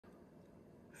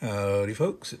Howdy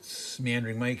folks, it's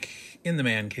Meandering Mike in the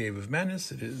man cave of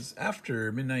madness. It is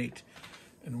after midnight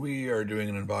and we are doing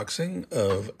an unboxing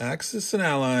of Axis and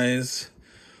Allies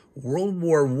World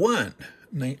War I,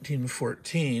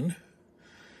 1914.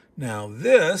 Now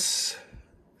this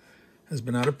has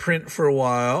been out of print for a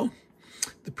while.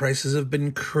 The prices have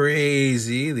been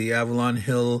crazy. The Avalon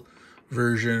Hill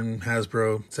version,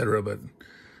 Hasbro, etc. But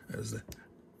as the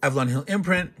Avalon Hill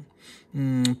imprint,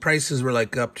 prices were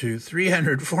like up to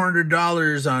 $300,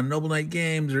 $400 on Noble Knight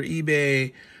Games or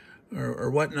eBay or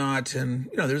whatnot. And,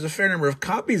 you know, there's a fair number of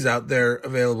copies out there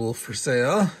available for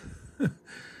sale.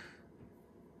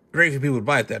 Very few people would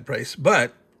buy at that price,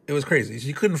 but it was crazy. So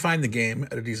you couldn't find the game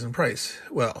at a decent price.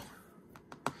 Well,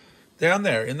 down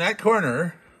there in that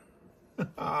corner,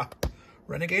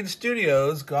 Renegade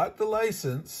Studios got the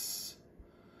license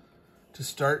to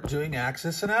start doing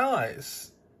Axis and Allies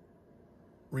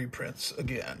reprints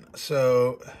again.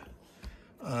 So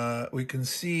we can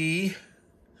see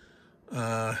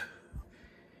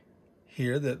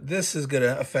here that this is going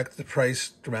to affect the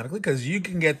price dramatically, because you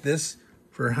can get this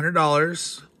for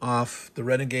 $100 off the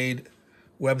Renegade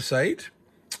website.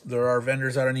 There are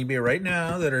vendors out on eBay right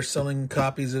now that are selling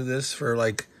copies of this for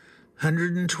like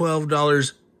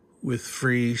 $112 with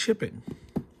free shipping.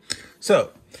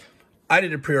 So I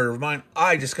did a pre-order of mine.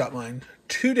 I just got mine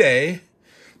today.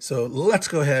 So let's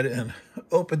go ahead and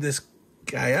open this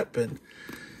guy up and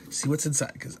see what's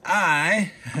inside, because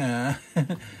I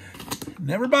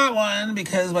never bought one,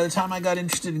 because by the time I got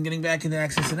interested in getting back into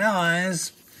Axis and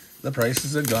Allies, the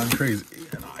prices had gone crazy,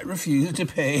 and I refused to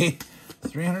pay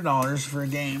 $300 for a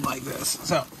game like this.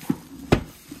 So,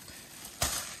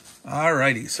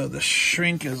 alrighty, so the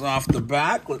shrink is off the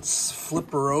back. Let's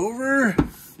flip her over,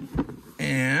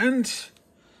 and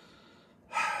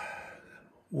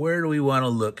where do we want to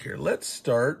look here? Let's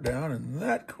start down in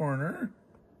that corner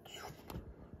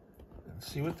and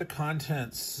see what the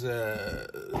content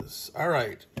says. All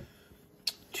right,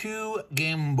 2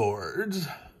 game boards.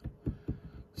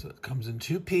 So it comes in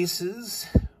 2 pieces,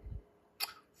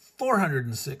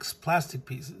 406 plastic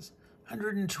pieces,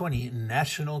 120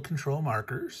 national control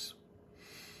markers,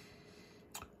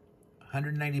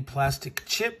 190 plastic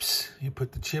chips. You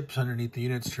put the chips underneath the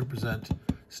units to represent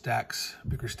stacks,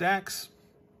 bigger stacks.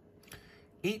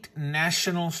 8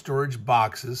 national storage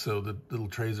boxes, so the little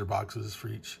trays are boxes for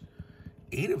each.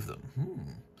 8 of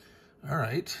them. All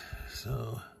right,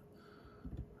 so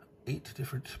 8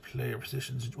 different player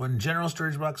positions. 1 general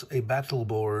storage box, a battle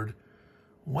board,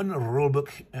 1 rule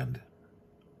book, and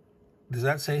does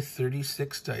that say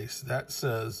 36 dice? That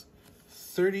says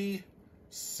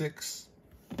 36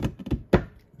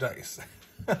 dice.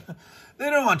 They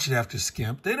don't want you to have to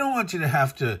skimp. They don't want you to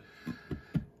have to,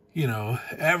 you know,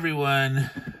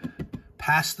 everyone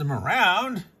pass them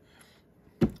around.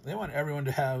 They want everyone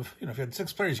to have, you know, if you had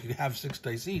 6 players, you could have 6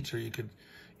 dice each, or you could,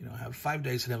 you know, have 5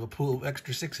 dice and have a pool of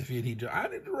extra 6 if you need to. I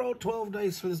need to roll 12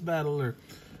 dice for this battle, or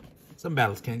some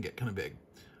battles can get kind of big.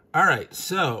 All right,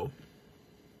 so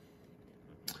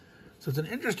it's an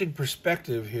interesting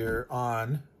perspective here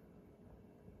on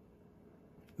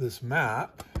this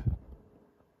map.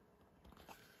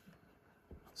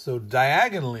 So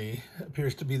diagonally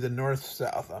appears to be the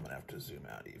north-south. I'm going to have to zoom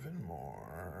out even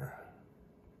more.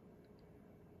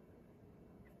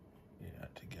 Yeah,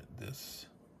 to get this.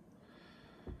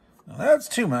 Now that's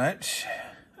too much.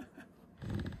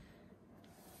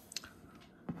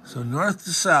 So north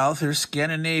to south, here's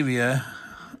Scandinavia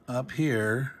up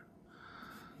here.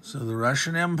 So the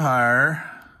Russian Empire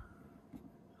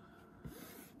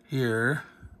here,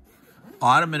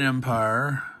 Ottoman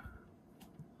Empire,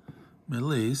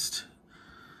 Middle East.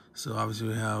 So obviously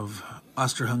we have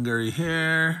Austro-Hungary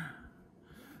here,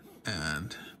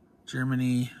 and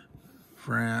Germany,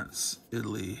 France,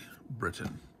 Italy,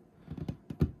 Britain.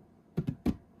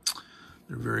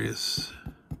 There are various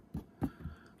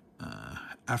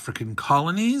African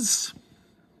colonies.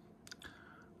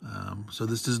 So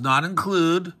this does not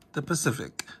include the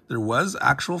Pacific. There was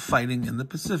actual fighting in the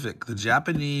Pacific. The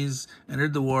Japanese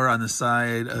entered the war on the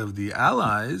side of the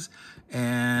Allies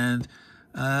and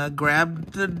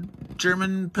grabbed the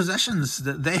German possessions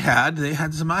that they had. They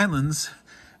had some islands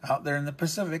out there in the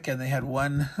Pacific, and they had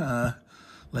one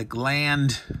like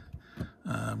land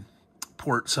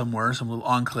port somewhere, some little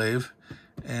enclave,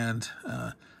 and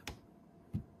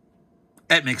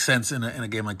it makes sense in a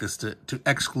game like this to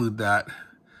exclude that,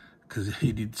 because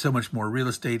you need so much more real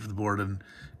estate for the board, and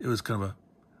it was kind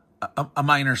of a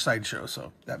minor sideshow,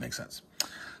 so that makes sense.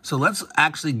 So let's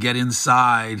actually get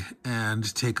inside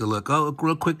and take a look. Oh, look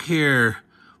real quick here.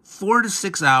 4 to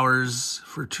 6 hours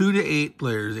for 2 to 8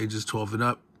 players, ages 12 and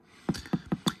up.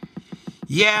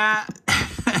 Yeah,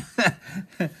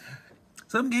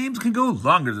 Some games can go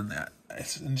longer than that.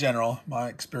 In general, my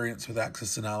experience with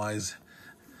Axis and Allies.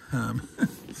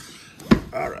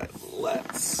 All right,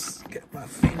 let's get my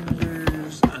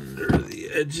fingers under the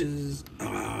edges.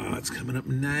 Oh, it's coming up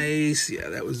nice. Yeah,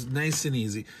 that was nice and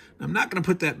easy. I'm not going to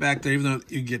put that back there, even though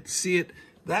you get to see it.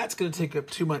 That's going to take up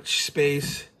too much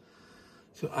space.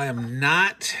 So I am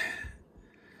not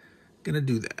going to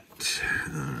do that.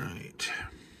 All right.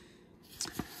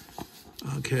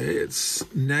 Okay, it's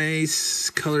nice,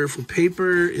 colorful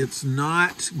paper. It's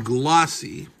not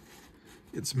glossy.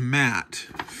 It's matte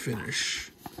finish.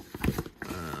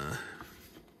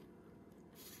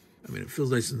 I mean, it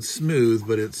feels nice and smooth,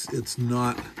 but it's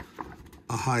not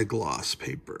a high gloss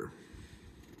paper.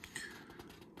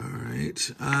 All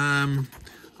right. I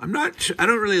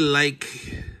don't really like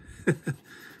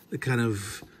the kind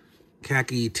of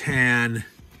khaki tan.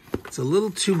 It's a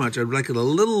little too much. I'd like it a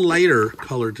little lighter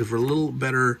color for a little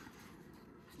better.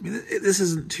 I mean, this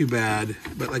isn't too bad,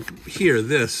 but like here,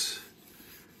 this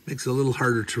makes it a little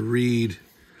harder to read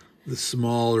the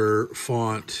smaller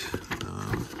font.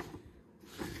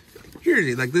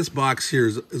 Here, like this box here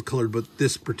is colored, but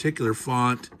this particular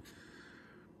font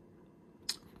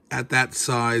at that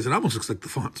size, it almost looks like the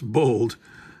font's bold.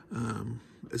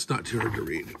 It's not too hard to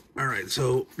read. All right,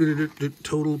 so the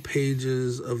total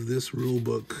pages of this rule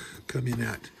book come in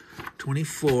at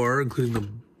 24, including the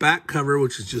back cover,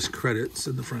 which is just credits,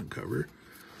 and the front cover.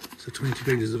 So 22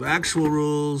 pages of actual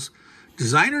rules.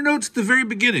 Designer notes at the very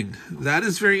beginning. That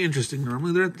is very interesting.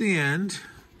 Normally they're at the end.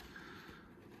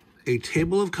 A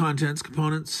table of contents,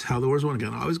 components, how the war's won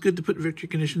again. Always good to put victory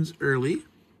conditions early.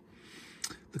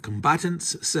 The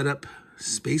combatants set up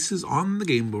spaces on the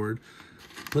game board.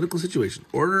 Political situation,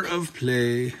 order of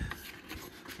play,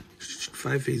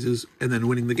 5 phases, and then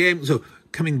winning the game. So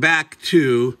coming back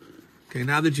to, okay,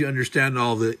 now that you understand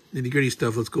all the nitty-gritty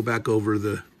stuff, let's go back over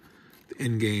the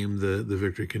end game, the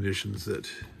victory conditions that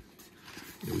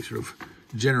we sort of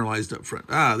generalized up front.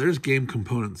 There's game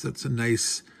components. That's a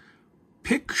nice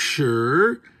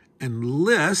picture and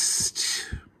list.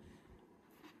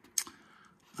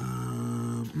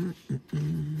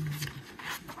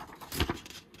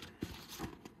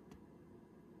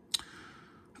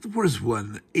 The war is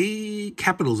won.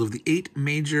 Capitals of the 8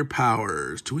 major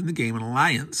powers. To win the game, an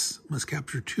alliance must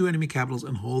capture 2 enemy capitals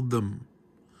and hold them.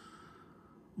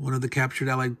 One of the captured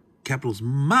allied capitals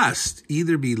must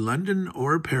either be London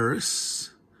or Paris.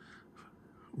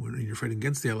 When you're fighting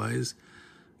against the allies.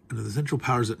 And of the central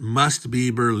powers, it must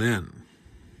be Berlin.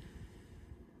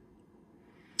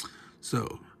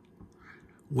 So,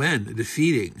 when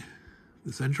defeating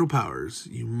the central powers,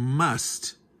 you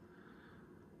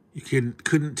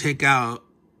couldn't take out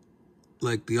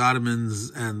like the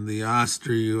Ottomans and the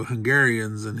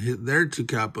Austro-Hungarians and hit their 2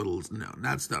 capitals. No,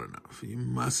 that's not enough. You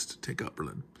must take out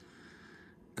Berlin.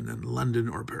 And then London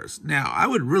or Paris. Now, I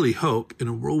would really hope in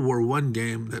a World War I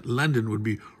game that London would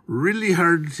be really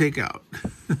hard to take out.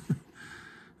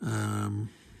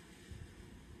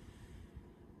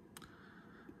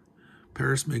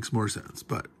 Paris makes more sense,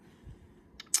 but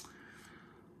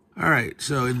all right.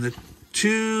 So in the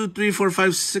 2, 3, 4,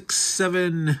 5, 6,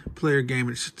 7 player game,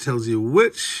 it tells you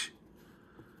which.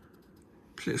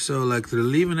 So like they're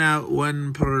leaving out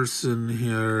one person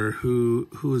here who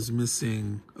is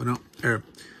missing. Oh no, error.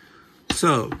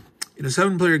 So in a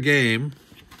 7-player game,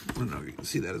 I don't know if you can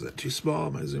see that. Is that too small?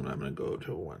 Am I zooming? I'm going to go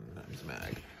to 1 times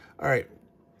mag. All right.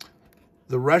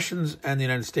 The Russians and the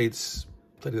United States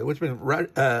played together, which means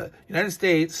United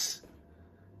States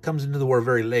comes into the war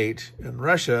very late, and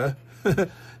Russia can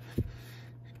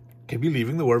be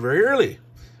leaving the war very early,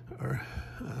 or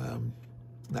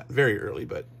not very early,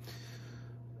 but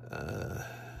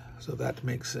so that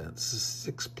makes sense.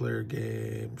 6-player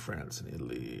game. France and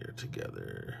Italy are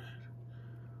together.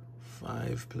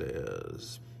 5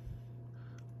 players.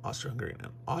 Austro-Hungarian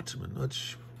and Ottoman,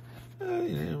 which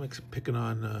makes it picking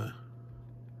on.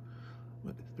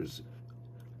 There's,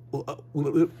 I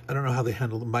don't know how they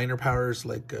handle the minor powers,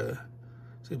 like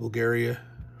say Bulgaria,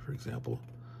 for example,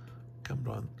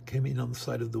 came in on the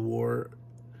side of the war.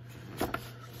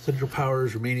 Central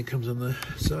powers, Romania comes on the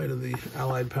side of the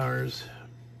Allied powers.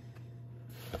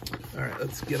 All right,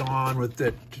 let's get on with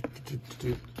it.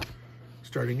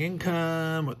 Starting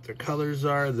income, what their colors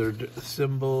are, their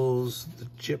symbols, the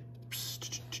chips,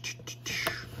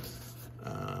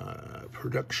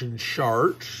 production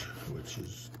chart, which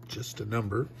is just a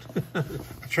number, a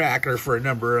tracker for a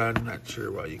number. I'm not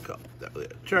sure why you call it that way.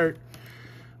 A chart.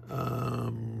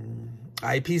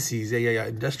 IPCs, yeah,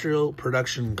 industrial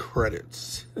production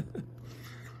credits.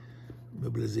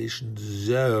 Mobilization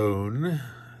zone.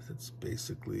 That's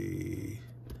basically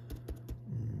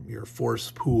your force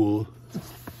pool.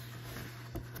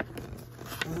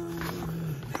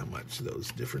 How much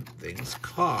those different things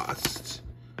cost.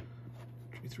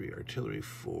 3 artillery,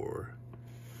 4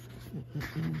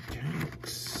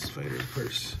 tanks, fighter, of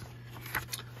course.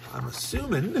 I'm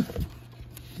assuming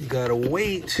you gotta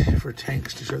wait for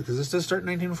tanks to show, because this does start in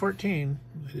 1914.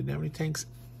 They didn't have any tanks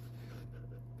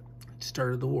at the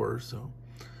start of the war, so.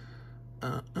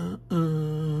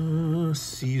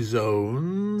 Sea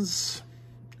zones,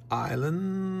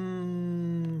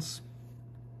 islands.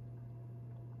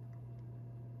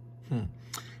 A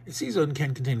sea zone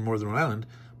can contain more than one island,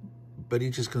 but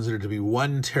each is considered to be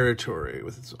one territory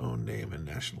with its own name and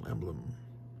national emblem.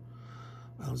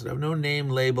 Islands that have no name,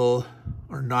 label,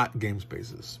 are not game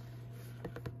spaces.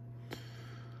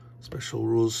 Special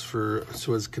rules for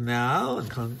Suez Canal and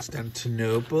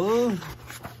Constantinople.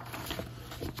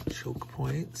 Choke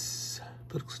points.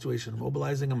 Political situation.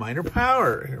 Mobilizing a minor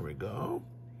power. Here we go.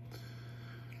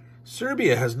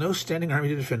 Serbia has no standing army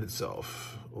to defend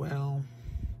itself. Well,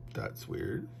 that's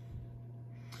weird.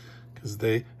 Because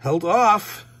they held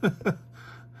off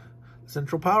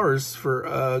Central Powers for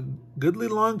a goodly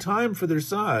long time for their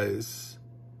size.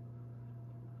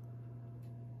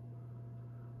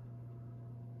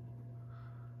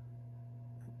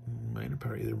 Minor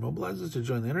power either mobilizes to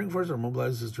join the entering force or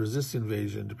mobilizes to resist the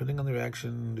invasion, depending on their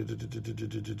action.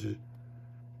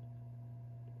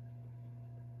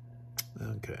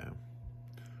 Okay.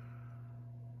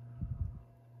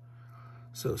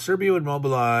 So Serbia would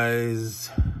mobilize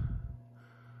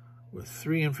with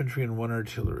 3 infantry and 1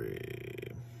 artillery.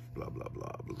 Blah, blah,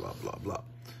 blah, blah, blah, blah.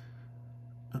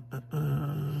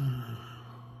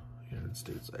 United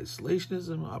States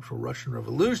isolationism, optional Russian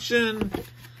Revolution.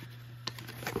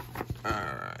 All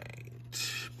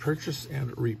right. Purchase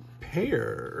and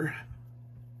repair.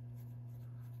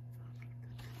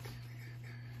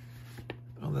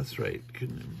 Oh, that's right.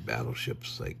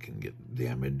 Battleships like can get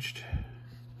damaged.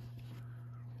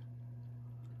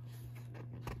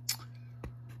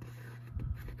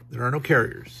 There are no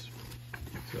carriers.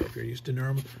 So if you're used to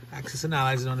normal Axis and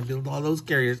Allies and want to build all those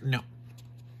carriers, no.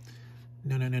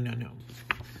 No, no, no, no, no.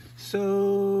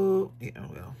 So, yeah,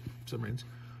 well, submarines.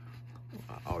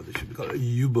 Or they should be called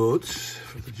U-boats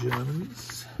for the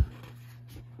Germans.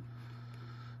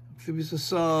 Amphibious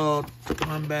assault,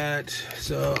 combat.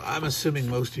 So I'm assuming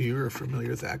most of you are familiar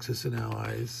with Axis and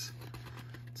Allies.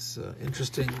 It's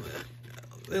interesting that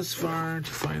this far to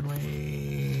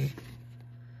finally...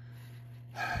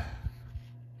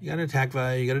 You got an attack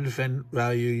value, you got a defend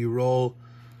value, you roll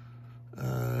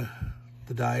the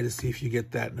die to see if you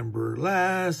get that number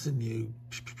less, and you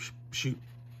shoot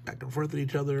back and forth at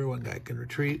each other. One guy can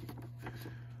retreat.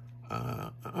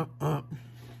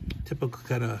 Typical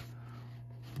kind of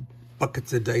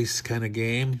buckets of dice kind of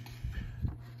game.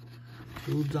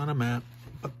 Foods on a map,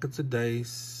 buckets of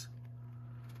dice.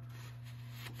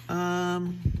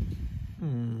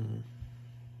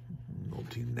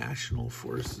 Multinational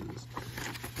forces.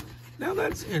 Now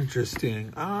that's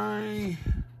interesting. I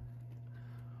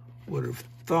would have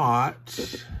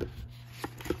thought,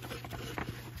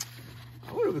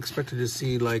 I would have expected to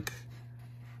see like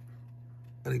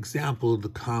an example of the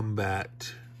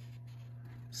combat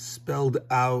spelled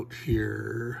out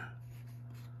here.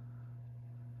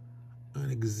 An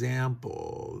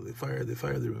example. They fire, they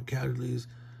remove casualties.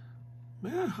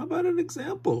 Yeah, how about an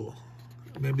example?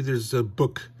 Maybe there's a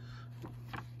book,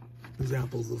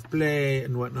 examples of play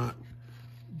and whatnot,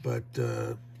 but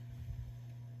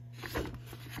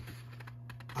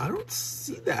I don't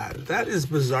see that. That is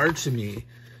bizarre to me.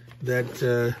 That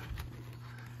I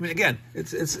mean, again,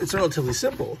 it's relatively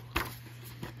simple,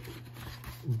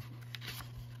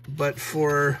 but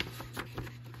for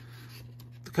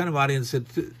the kind of audience that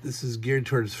this is geared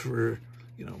towards, for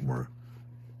more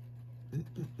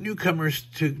newcomers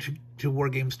to war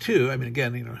games too. I mean,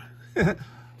 again,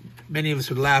 many of us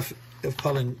would laugh if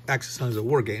calling Axis Allies a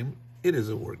war game. It is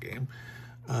a war game.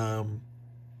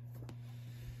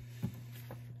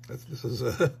 This is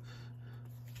an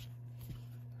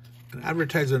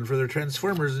advertisement for their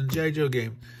Transformers and G.I. Joe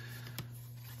game.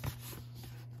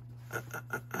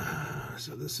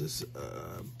 So this is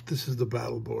the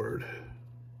battle board.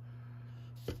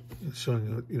 It's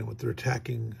showing what their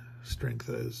attacking strength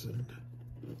is,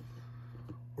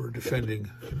 or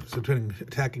defending. So between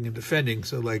attacking and defending.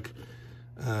 So like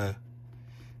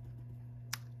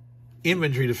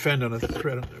infantry defend on a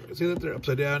threat. See that they're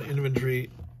upside down. Infantry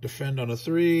defend on a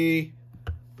 3,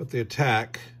 but they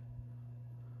attack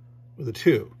with a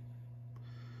 2.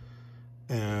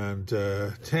 And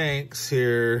tanks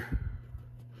here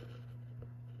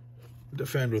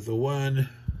defend with a 1,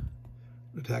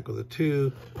 attack with a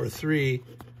 2 or 3,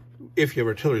 if you have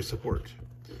artillery support.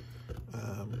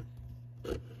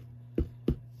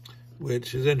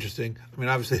 Which is interesting. I mean,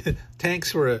 obviously,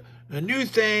 tanks were a new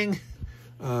thing.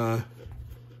 And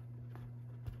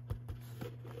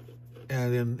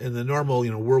in the normal,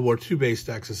 World War II based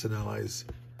Axis and Allies,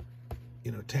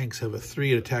 tanks have a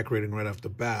 3 attack rating right off the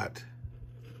bat.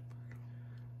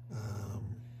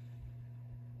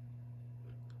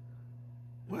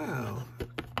 Wow.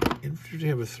 Infantry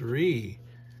have a 3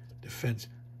 defense.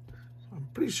 I'm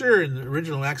pretty sure in the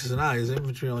original Axis and Allies,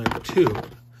 infantry only had 2.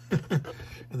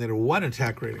 And they had a 1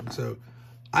 attack rating. So,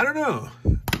 I don't know.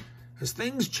 Has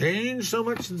things changed so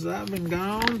much since I've been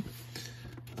gone?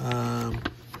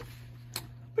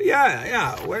 But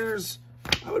yeah. I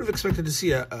would have expected to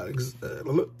see a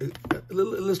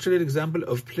little illustrated example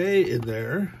of play in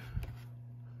there.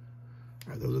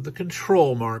 All right, those are the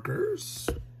control markers.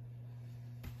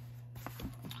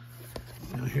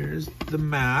 Now here's the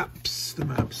maps, the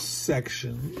map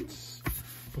sections.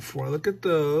 Before I look at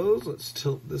those, let's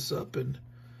tilt this up, and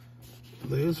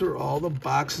those are all the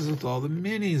boxes with all the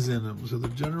minis in them. So the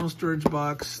general storage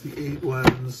box, the 8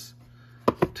 ones,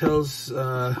 tells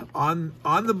on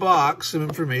the box some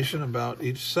information about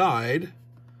each side,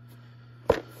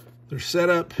 their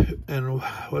setup, and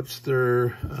what's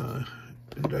their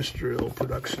industrial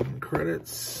production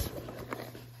credits.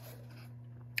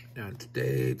 United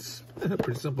States,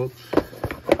 pretty simple.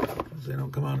 They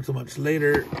don't come on until much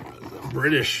later. The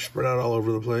British spread out all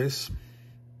over the place.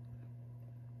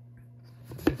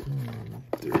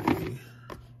 30.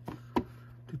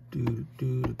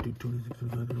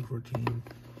 14.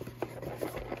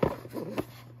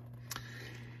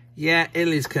 Yeah,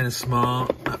 Italy's kind of small,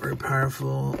 not very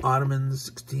powerful. Ottomans,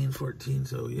 16, 14.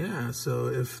 So yeah, so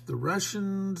if the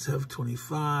Russians have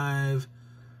 25,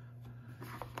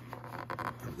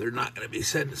 they're not going to be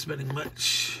spending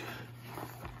much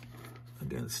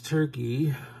against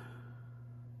Turkey.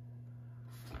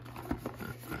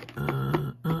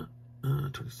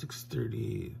 26,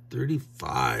 30,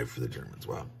 35 for the Germans.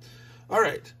 Wow. All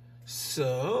right.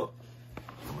 So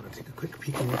I want to take a quick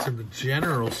peek at what's in the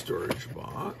general storage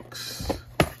box.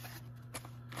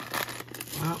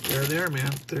 Wow, they're there,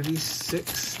 man.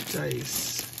 36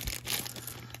 dice.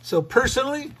 So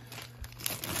personally,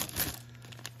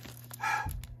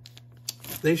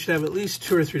 they should have at least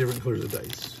 2 or 3 different colors of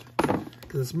dice,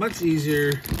 because it's much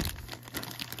easier,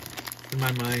 in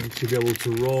my mind, to be able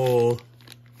to roll.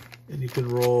 And you can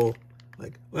roll,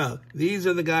 like, well, these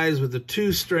are the guys with the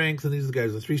 2 strength, and these are the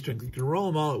guys with the 3 strength. You can roll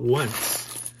them all at once.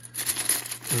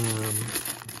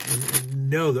 And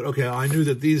know that, okay, I knew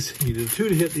that these needed a 2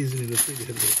 to hit, these needed a 3 to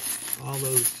hit. All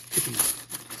those tippies.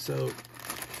 So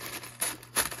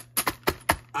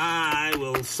I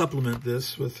will supplement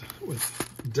this with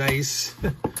dice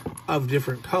of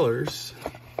different colors,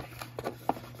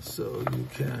 so you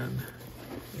can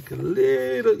make it a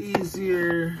little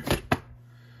easier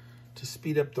to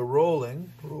speed up the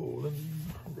rolling.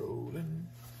 Rolling.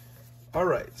 All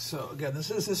right, so again, this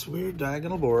is this weird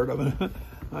diagonal board.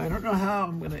 I don't know how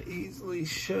I'm gonna easily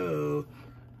show.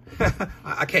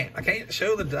 I can't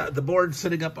show the board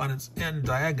sitting up on its end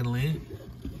diagonally.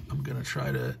 I'm gonna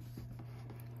try to,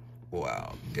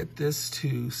 get this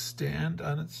to stand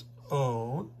on its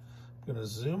own. I'm gonna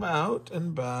zoom out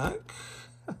and back.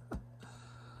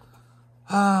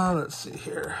 Let's see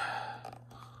here.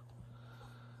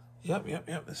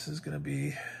 Yep. This is going to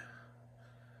be...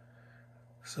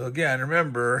 So again,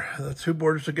 remember, the 2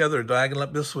 borders together, diagonal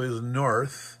up this way is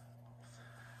north.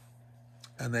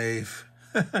 And they've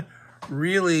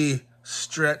really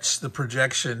stretched the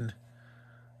projection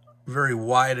very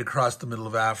wide across the middle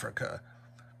of Africa.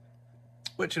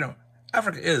 Which,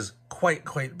 Africa is quite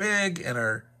big, and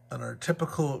our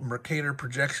typical Mercator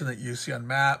projection that you see on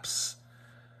maps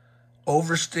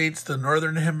overstates the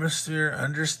northern hemisphere,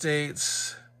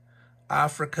 understates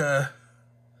Africa,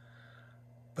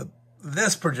 but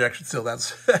this projection still,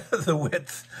 that's the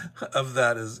width of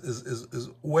that is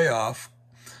way off,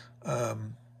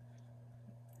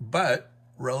 but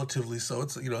relatively so.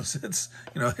 It's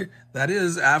that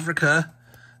is Africa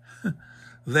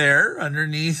there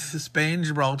underneath Spain,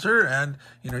 Gibraltar, and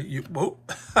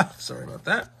sorry about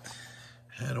that.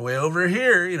 And way over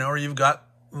here, where you've got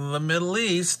the Middle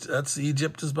East, that's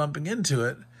Egypt is bumping into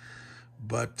it,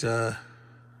 but the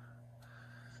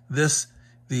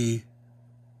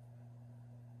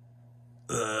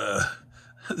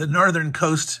northern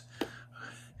coast,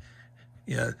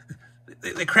 they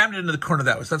crammed it into the corner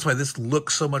that way. So that's why this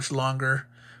looks so much longer,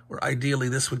 where ideally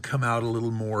this would come out a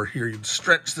little more here. You'd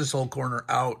stretch this whole corner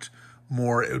out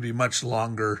more. It would be much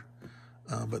longer,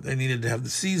 but they needed to have the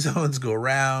C zones go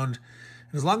around.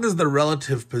 And as long as the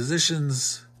relative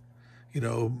positions you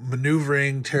know,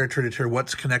 maneuvering territory to territory,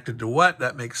 what's connected to what.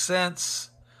 That makes sense.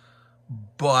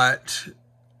 But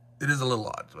it is a little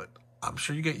odd, but I'm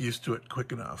sure you get used to it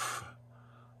quick enough.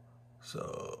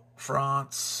 So,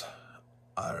 France,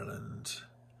 Ireland,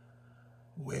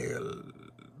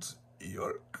 Wales,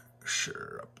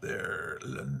 Yorkshire up there,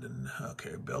 London,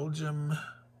 okay, Belgium.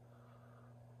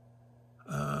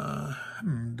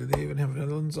 Do they even have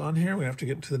Netherlands on here? We have to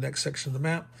get to the next section of the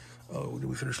map. Oh, did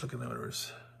we finish looking at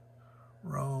others?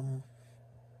 Rome,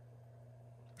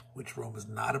 which Rome is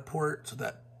not a port, so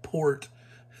that port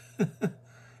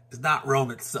is not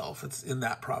Rome itself. It's in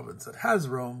that province that has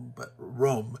Rome, but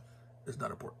Rome is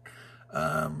not a port.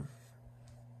 All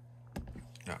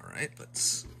right,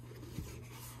 let's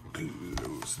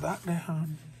close that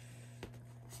down.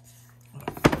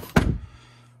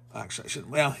 Actually, I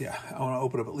shouldn't. Well, yeah, I want to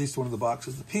open up at least one of the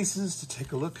boxes, the pieces, to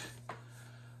take a look at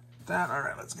that. All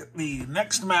right, let's get the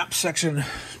next map section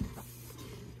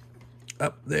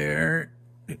up there.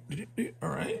 All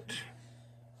right.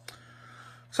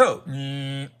 So,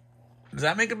 does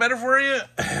that make it better for you?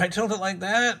 I tilt it like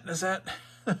that. Is that?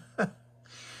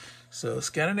 So,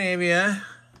 Scandinavia,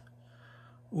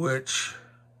 which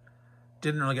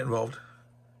didn't really get involved.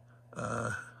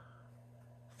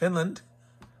 Finland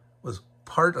was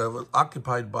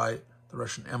occupied by the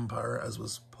Russian Empire, as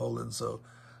was Poland. So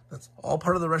that's all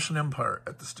part of the Russian Empire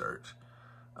at the start.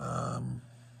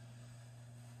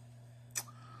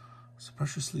 So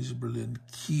Prussia, Silesia, Berlin,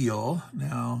 Kiel.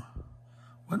 Now,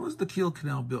 when was the Kiel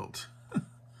Canal built?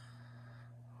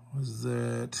 Was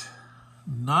that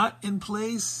not in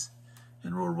place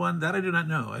in World War I? That I do not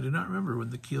know. I do not remember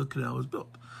when the Kiel Canal was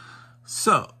built.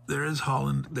 So there is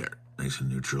Holland there, nice and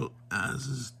neutral, as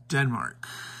is Denmark.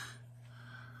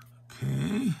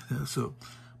 Okay, so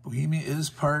Bohemia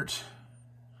is part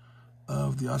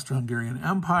of the Austro-Hungarian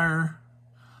Empire.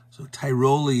 So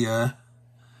Tyrolia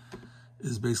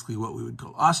is basically what we would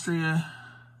call Austria.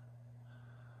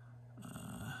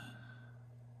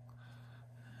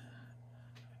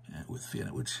 With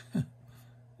Vienna, which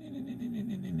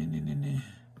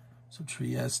so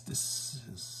Trieste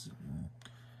is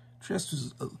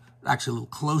actually a little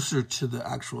closer to the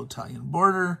actual Italian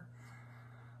border.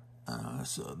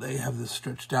 So they have this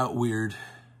stretched out weird,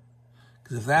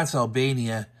 because if that's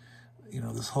Albania, you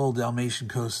know, this whole Dalmatian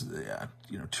coast,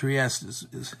 you know, Trieste is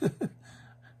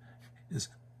is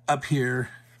up here,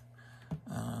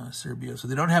 Serbia. So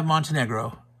they don't have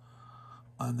Montenegro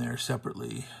on there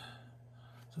separately.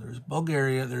 So there's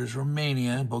Bulgaria, there's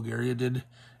Romania. Bulgaria did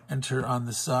enter on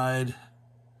the side.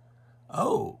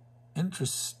 Oh,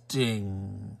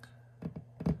 interesting.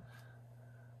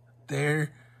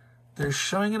 They're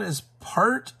showing it as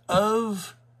part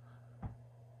of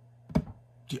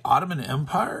the Ottoman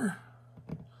Empire?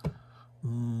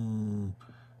 No.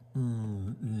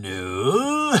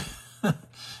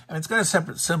 And it's got a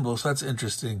separate symbol, so that's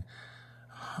interesting.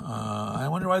 I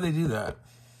wonder why they do that.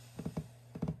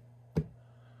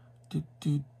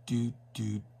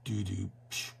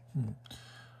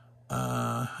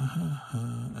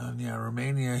 And yeah,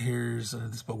 Romania here's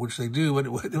this book, which they do, but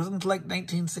it wasn't like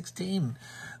 1916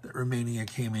 that Romania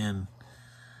came in.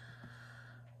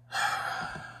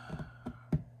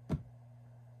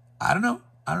 I don't know,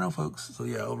 folks. So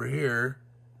yeah, over here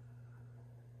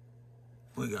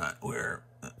we got where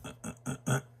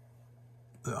the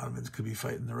Ottomans could be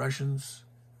fighting the Russians.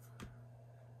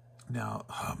 Now,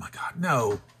 oh my God,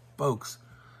 no, folks.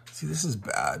 See, this is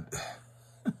bad.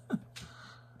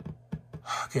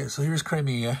 Okay, so here's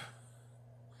Crimea.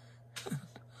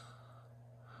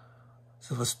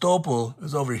 Sevastopol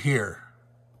is over here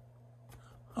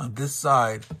on this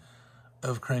side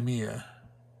of Crimea.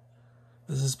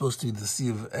 This is supposed to be the Sea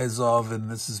of Azov,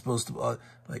 and this is supposed to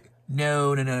like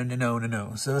no.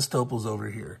 Sevastopol's over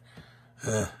here.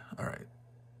 All right.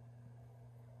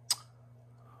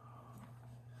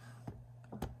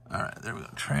 All right, there we go.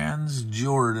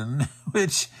 Transjordan,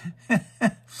 which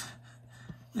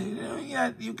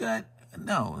you got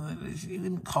no, you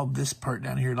didn't call this part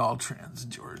down here at all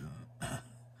Transjordan.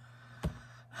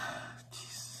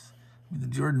 Jeez. I mean, the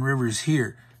Jordan River is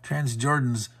here.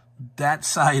 Transjordan's that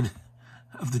side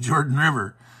of the Jordan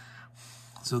River.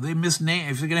 So they misname.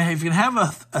 If you're gonna have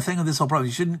a thing of this whole problem,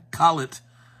 you shouldn't call it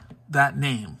that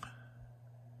name.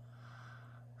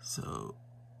 So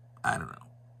I don't know.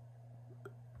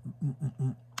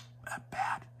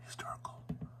 Bad historical.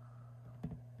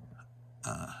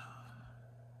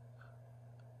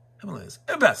 Himalayas.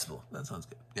 Impassable. That sounds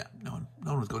good. Yeah, no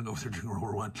one was going over there during World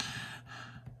War I.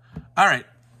 All right,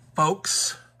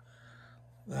 folks.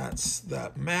 That's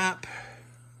that map.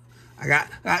 I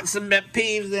got some pet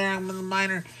peeves there. I'm in the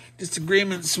minor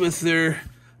disagreements with their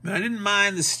I didn't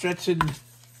mind the stretching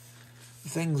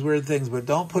things, weird things, but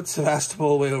don't put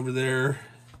Sevastopol way over there.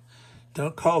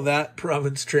 Don't call that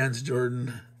province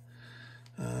Transjordan.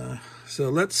 So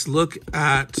let's look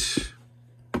at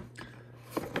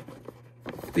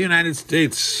the United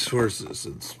States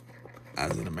forces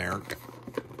as in America.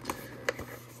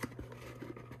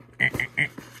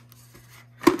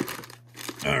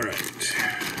 All right.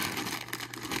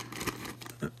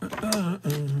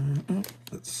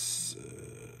 Let's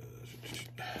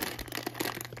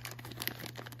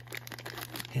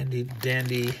handy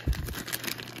dandy.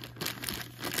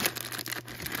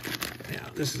 Now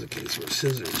this is a case where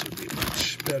scissors would be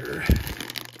much better.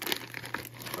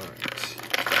 All right.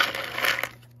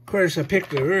 Of course, I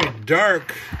picked a very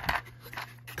dark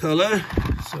color,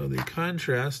 so the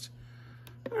contrast.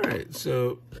 All right,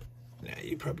 so now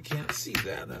you probably can't see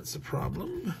that. That's a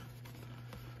problem.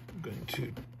 I'm going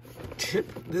to tip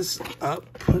this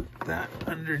up, put that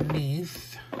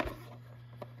underneath.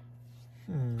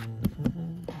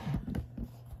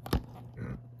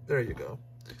 There you go.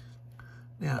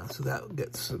 Now, so that'll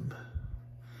get some.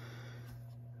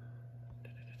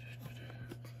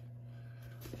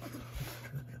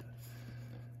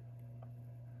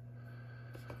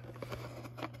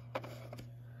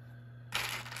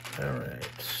 All right,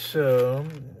 so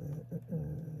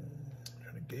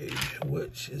trying to gauge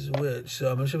which is which.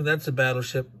 So I'm assuming that's a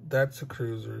battleship, that's a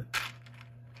cruiser.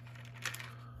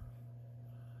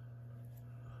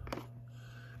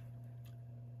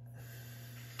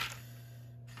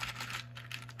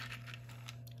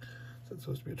 Is that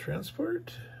supposed to be a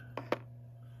transport?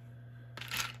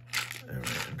 All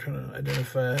right, I'm trying to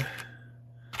identify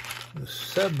the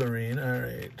submarine. All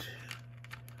right.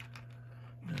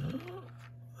 No.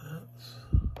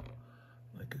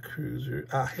 Cruiser.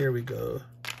 Ah, here we go.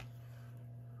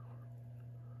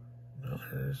 No,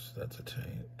 that's a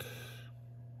tank.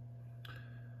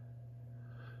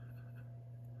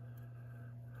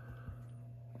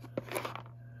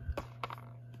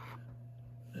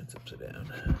 That's upside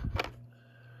down.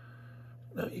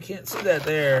 No, you can't see that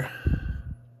there.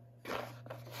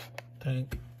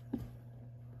 Tank.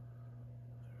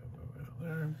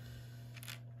 There.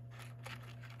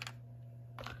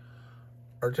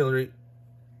 Artillery.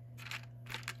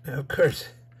 Now, of course,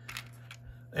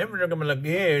 everyone going to look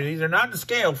here. These are not to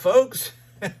scale, folks.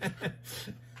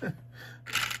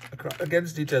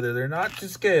 Against each other. They're not to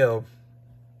scale.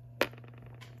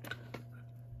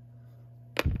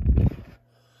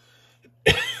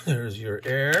 There's your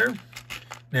air.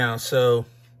 Now, so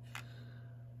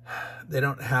they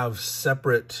don't have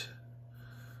separate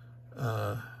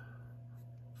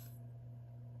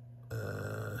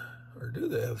or do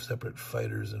they have separate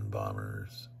fighters and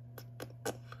bombers?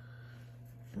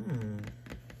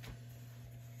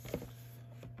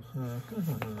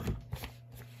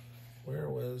 Where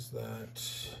was that?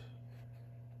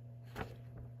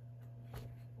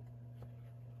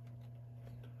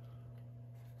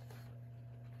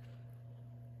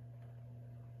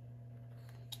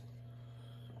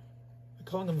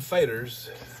 Calling them fighters,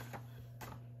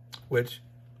 which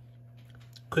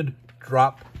could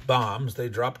drop bombs. They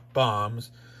dropped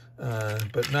bombs,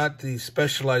 but not the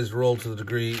specialized role to the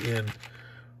degree in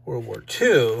World War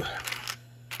II.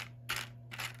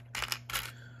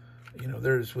 You know,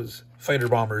 theirs was fighter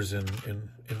bombers in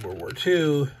World War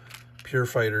II, pure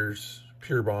fighters,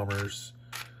 pure bombers.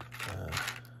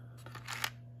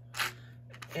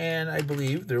 And I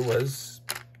believe there was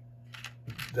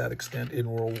that extent in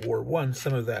World War I,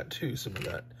 some of that too, some of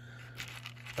that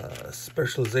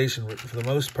specialization. For the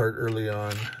most part, early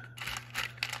on,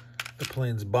 the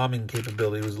plane's bombing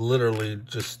capability was literally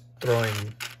just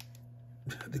throwing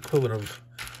the equivalent of,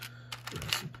 you know,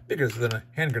 bigger than a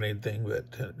hand grenade thing,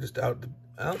 but just out the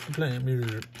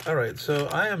plane. All right, so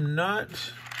I am not.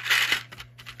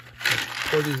 Let's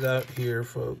pour these out here,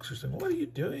 folks. You're saying, what are you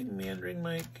doing, Meandering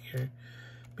Mike? Here,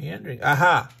 meandering.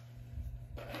 Aha.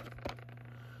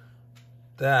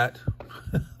 That.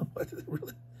 What is it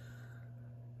really?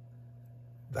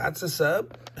 That's a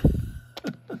sub?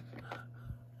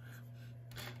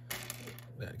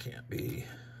 That can't be.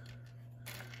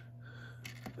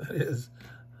 That is.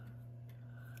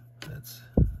 That's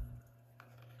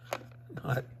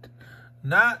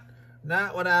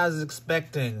not what I was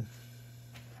expecting.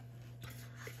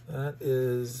 That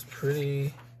is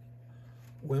pretty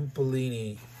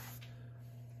Wimpolini.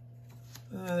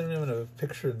 I don't even have a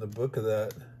picture in the book of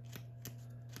that.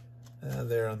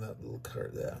 There on that little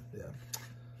card there.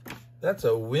 Yeah. That's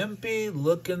a wimpy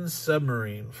looking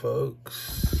submarine,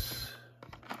 folks.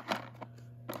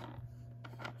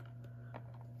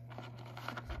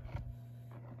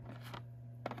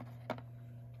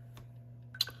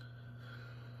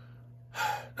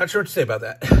 Not sure what to say about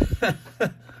that.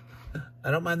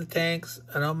 I don't mind the tanks.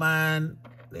 I don't mind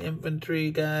the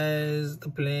infantry guys, the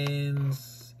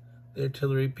planes, the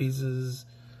artillery pieces.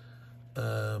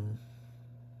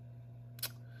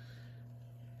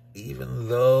 Even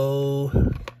though,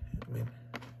 I mean,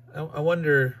 I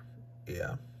wonder,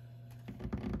 yeah.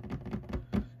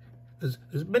 There's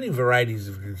many varieties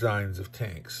of designs of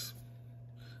tanks.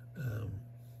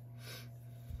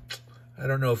 I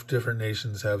don't know if different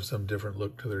nations have some different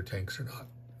look to their tanks or not.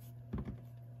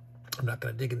 I'm not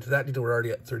going to dig into that until we're already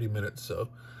at 30 minutes, so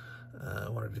I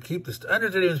wanted to keep this to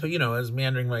under 30 minutes, but, you know, as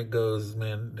Meandering Mike goes,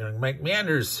 Meandering Mike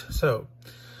meanders. So,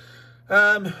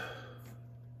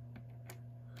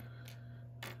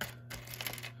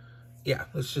 yeah,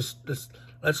 let's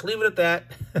leave it at that.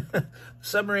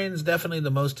 Submarine's definitely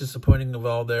the most disappointing of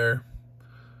all there.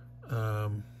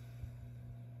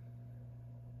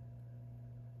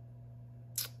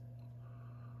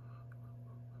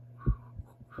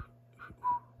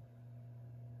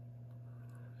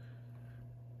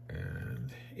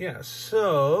 Yeah,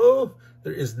 so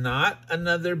there is not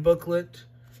another booklet.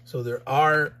 So there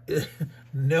are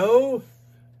no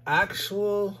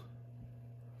actual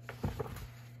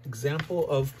example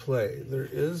of play. There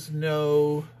is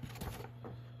no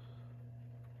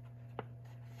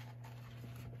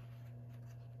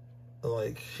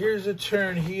like, here's a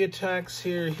turn, he attacks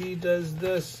here, he does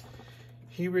this,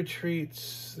 he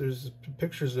retreats. There's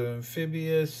pictures of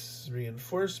amphibious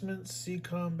reinforcements, sea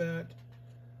combat,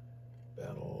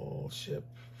 battleship,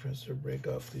 press or break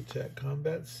off the attack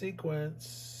combat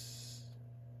sequence.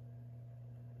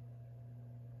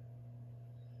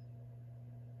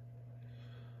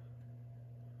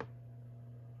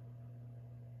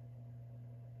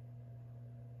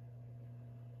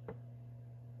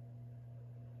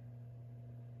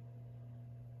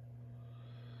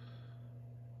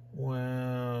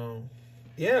 Wow.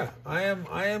 Yeah, I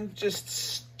am just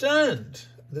stunned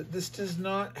that this does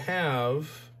not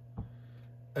have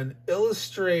an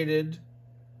illustrated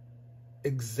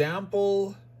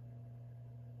example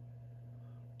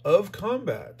of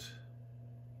combat.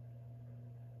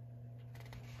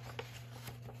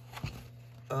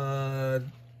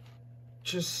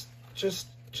 Just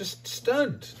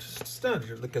stunned. Just stunned.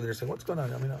 You're looking there saying, what's going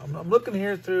on? I mean, I'm looking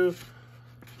here through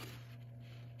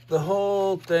the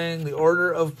whole thing, the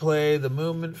order of play, the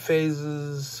movement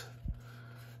phases.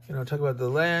 You know, talk about the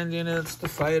land units, the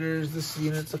fighters, the sea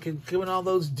units. Okay, given all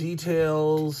those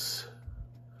details,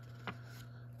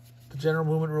 the general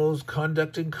movement rules,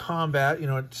 conducting combat. You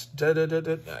know, it's I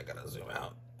gotta zoom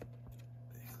out.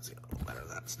 You can see a little better.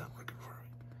 That's not working for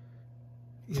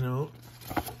me. You know,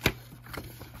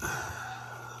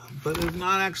 but there's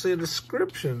not actually a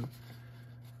description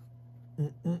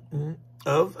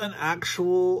of an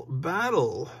actual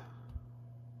battle.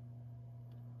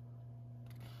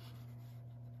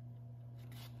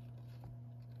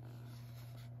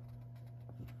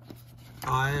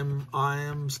 I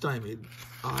am stymied.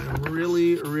 I'm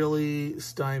really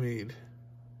stymied.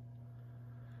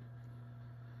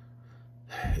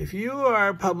 If you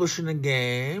are publishing a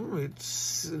game,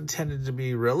 it's intended to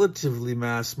be relatively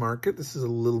mass market. This is a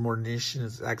little more niche in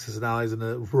its Axis Allies in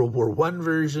a World War I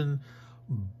version,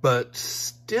 but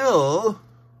still,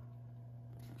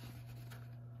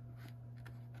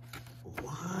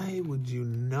 why would you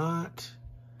not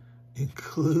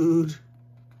include?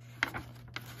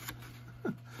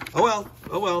 Oh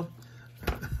well.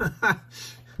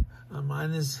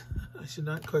 Mine is, I should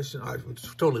not question. I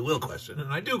totally will question,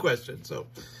 and I do question. So,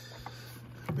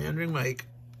 Meandering Mike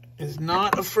is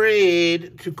not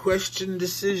afraid to question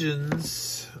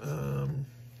decisions.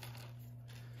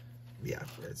 Yeah,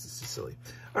 it's silly.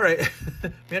 All right,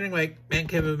 Meandering Mike, Man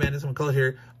Cave of Madness, I'm gonna call it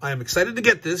here. I am excited to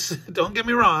get this. Don't get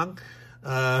me wrong.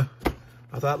 I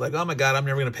thought, like, oh my God, I'm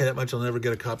never gonna pay that much. I'll never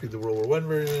get a copy of the World War I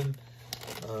version.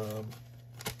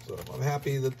 So I'm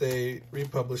happy that they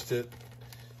republished it,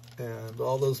 and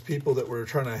all those people that were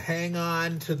trying to hang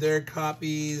on to their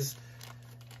copies,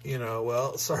 you know,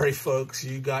 well, sorry folks,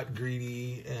 you got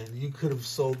greedy, and you could have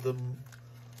sold them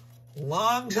a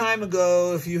long time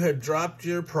ago if you had dropped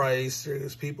your price.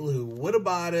 There's people who would have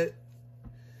bought it,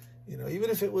 you know, even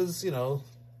if it was, you know,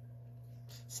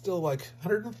 still like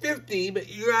 150,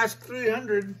 but you asked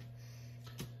 300.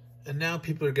 And now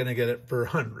people are going to get it for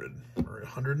 100 or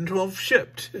 112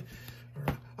 shipped.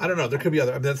 I don't know. There could be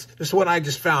other. I mean, that's just what I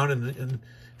just found in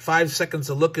 5 seconds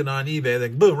of looking on eBay.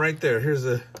 Like, boom, right there. Here's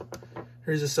a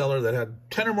seller that had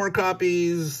 10 or more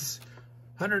copies,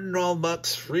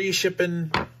 $112, free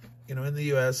shipping, you know, in the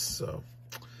U.S. So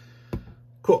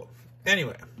cool.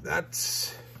 Anyway,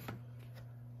 that's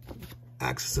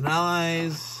Axis and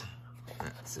Allies.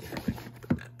 Let's see here.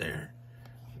 there.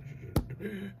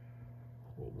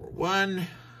 World War One.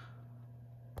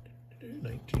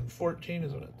 1914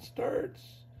 is when it starts.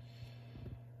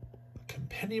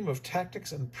 Compendium of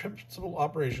Tactics and Principal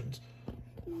Operations.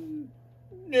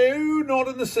 No, not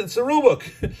in the sense of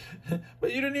rulebook.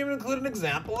 But you didn't even include an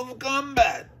example of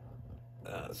combat.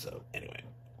 So, anyway.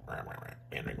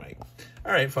 Meandering Mike.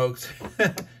 All right, folks.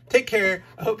 Take care.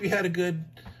 I hope you had a good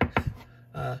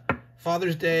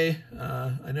Father's Day.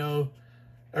 I know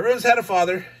everyone's had a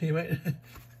father.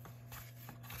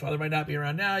 Father might not be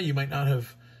around now. You might not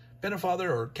have been a father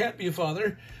or can't be a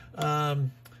father.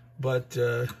 But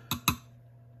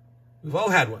we've all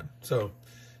had one. So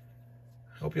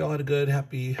I hope you all had a good,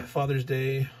 happy Father's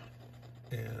Day.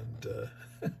 And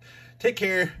take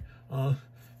care.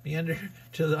 Meander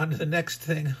on to the next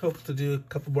thing. Hope to do a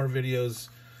couple more videos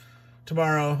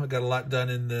tomorrow. I got a lot done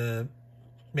in the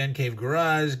man cave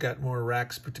garage. Got more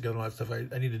racks put together and all that stuff.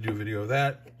 I need to do a video of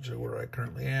that, show where I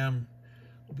currently am.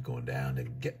 We'll be going down to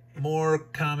get more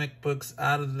comic books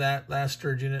out of that last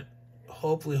storage unit.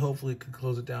 Hopefully can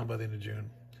close it down by the end of June.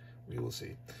 We will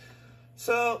see.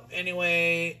 So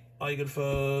anyway, all you good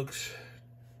folks,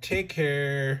 take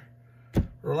care.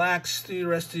 Relax through the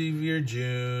rest of your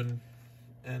June.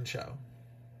 And ciao.